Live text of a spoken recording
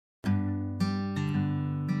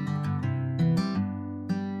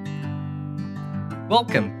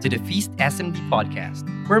Welcome to the Feast SMD podcast,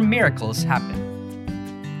 where miracles happen.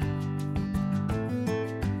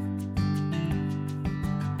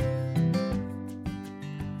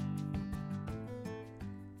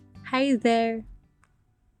 Hi there!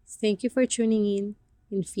 Thank you for tuning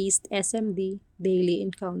in Feast SMD Daily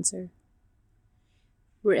Encounter.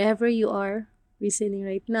 Wherever you are listening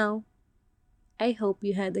right now, I hope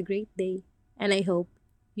you had a great day and I hope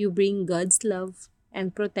you bring God's love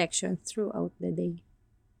and protection throughout the day.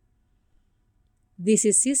 This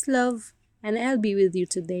is His Love and I'll be with you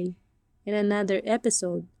today in another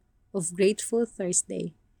episode of Grateful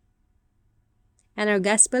Thursday. And our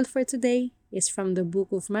gospel for today is from the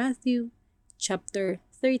book of Matthew, chapter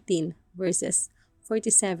 13, verses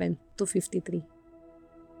 47 to 53.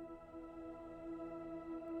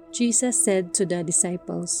 Jesus said to the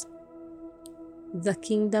disciples, "The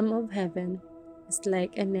kingdom of heaven is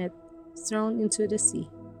like a net thrown into the sea,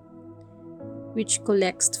 which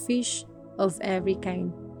collects fish of every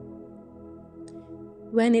kind.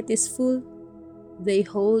 When it is full, they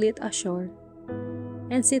haul it ashore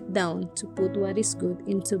and sit down to put what is good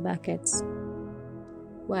into buckets.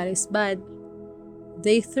 What is bad,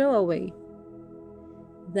 they throw away.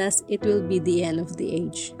 Thus it will be the end of the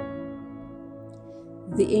age.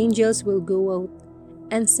 The angels will go out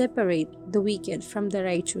and separate the wicked from the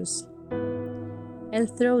righteous and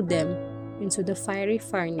throw them into the fiery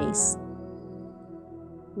furnace,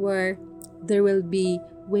 where there will be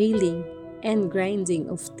wailing and grinding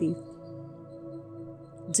of teeth.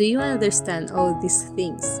 Do you understand all these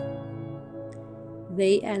things?"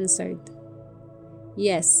 They answered,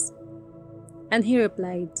 "Yes." And he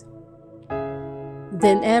replied,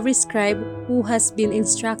 "Then every scribe who has been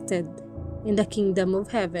instructed in the kingdom of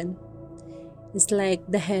heaven is like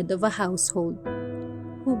the head of a household,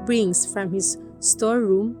 who brings from his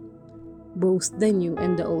storeroom both the new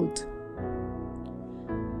and the old."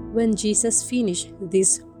 When Jesus finished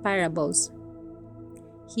these parables,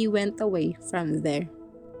 he went away from there.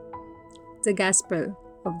 The Gospel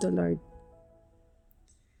of the Lord.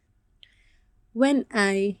 When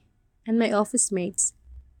I and my office mates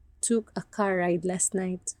took a car ride last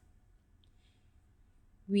night,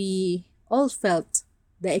 we all felt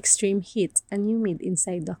the extreme heat and humid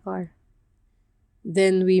inside the car.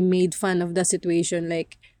 Then we made fun of the situation,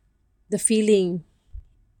 like the feeling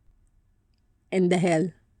and the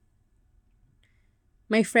hell.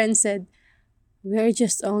 My friend said, "We're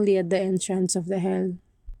just only at the entrance of the hell."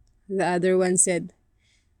 The other one said,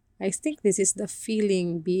 "I think this is the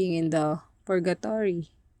feeling being in the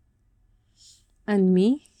purgatory." And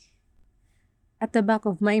me, at the back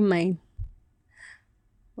of my mind,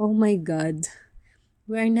 "Oh my God,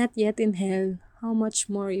 we are not yet in hell. How much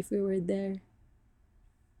more if we were there?"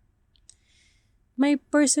 My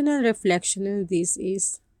personal reflection on this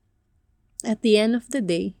is, at the end of the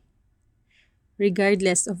day,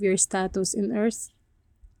 regardless of your status in earth,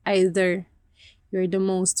 either you're the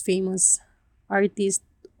most famous artist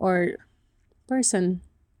or person,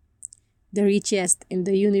 the richest in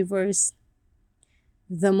the universe,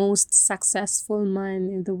 the most successful man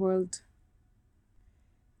in the world,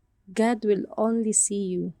 God will only see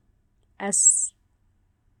you as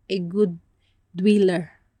a good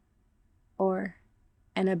dweller or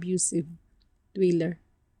an abusive dweller.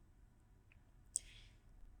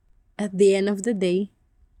 At the end of the day,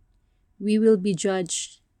 we will be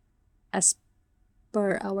judged as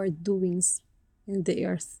per our doings in the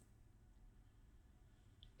earth.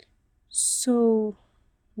 So,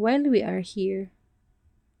 while we are here,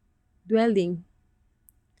 dwelling,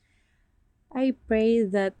 I pray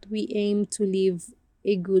that we aim to leave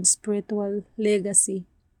a good spiritual legacy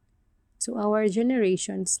to our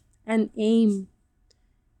generations and aim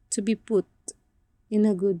to be put in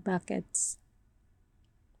a good buckets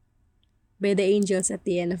by the angels at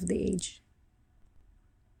the end of the age.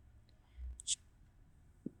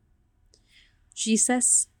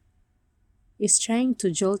 Jesus is trying to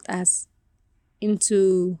jolt us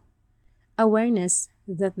into awareness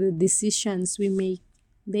that the decisions we make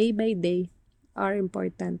day by day are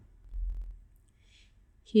important.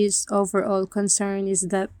 His overall concern is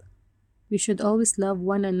that we should always love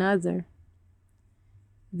one another.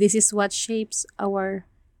 This is what shapes our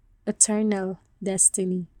eternal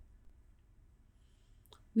destiny.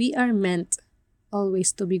 We are meant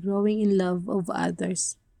always to be growing in love of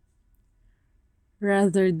others,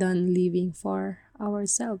 rather than living for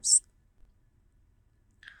ourselves.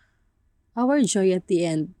 Our joy at the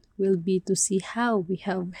end will be to see how we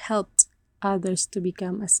have helped others to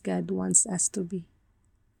become as God wants us to be.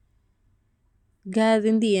 God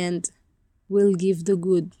in the end will give the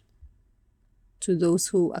good to those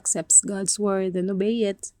who accepts God's word and obey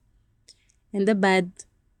it, And the bad,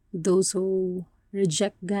 those who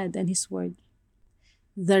reject God and His Word,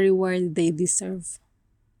 the reward they deserve.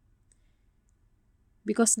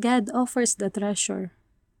 Because God offers the treasure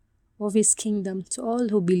of His kingdom to all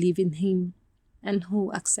who believe in Him and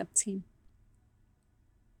who accept Him.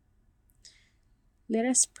 Let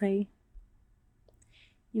us pray.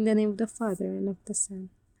 In the name of the Father, and of the Son,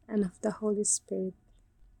 and of the Holy Spirit.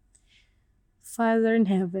 Father in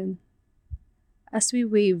heaven, as we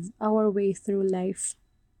wave our way through life,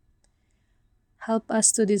 help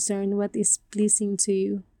us to discern what is pleasing to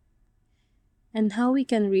you and how we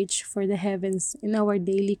can reach for the heavens in our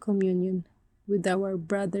daily communion with our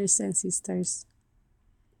brothers and sisters.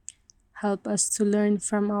 Help us to learn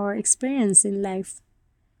from our experience in life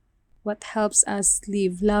what helps us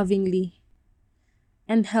live lovingly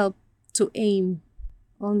and help to aim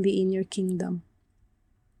only in your kingdom.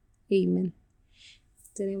 Amen.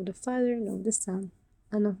 In the name of the Father, and of the Son,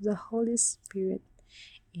 and of the Holy Spirit.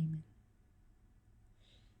 Amen.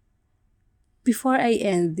 Before I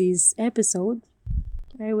end this episode,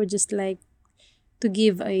 I would just like to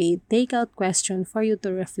give a takeout question for you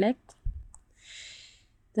to reflect.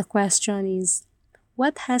 The question is,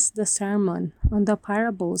 what has the sermon on the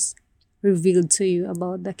parables revealed to you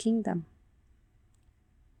about the kingdom?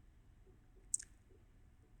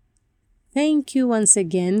 Thank you once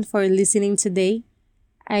again for listening today.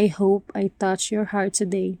 I hope I touched your heart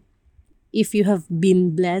today. If you have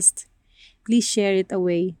been blessed, please share it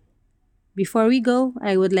away. Before we go,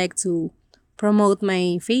 I would like to promote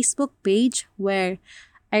my Facebook page where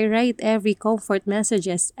I write every comfort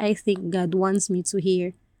messages I think God wants me to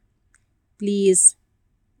hear. Please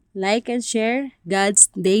like and share God's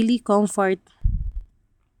daily comfort.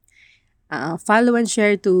 Follow and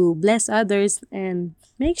share to bless others, and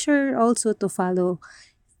make sure also to follow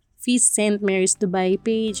Feast St. Mary's Dubai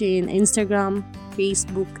page in Instagram,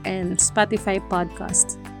 Facebook, and Spotify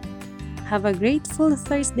podcast. Have a grateful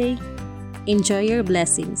Thursday. Enjoy your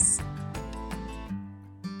blessings.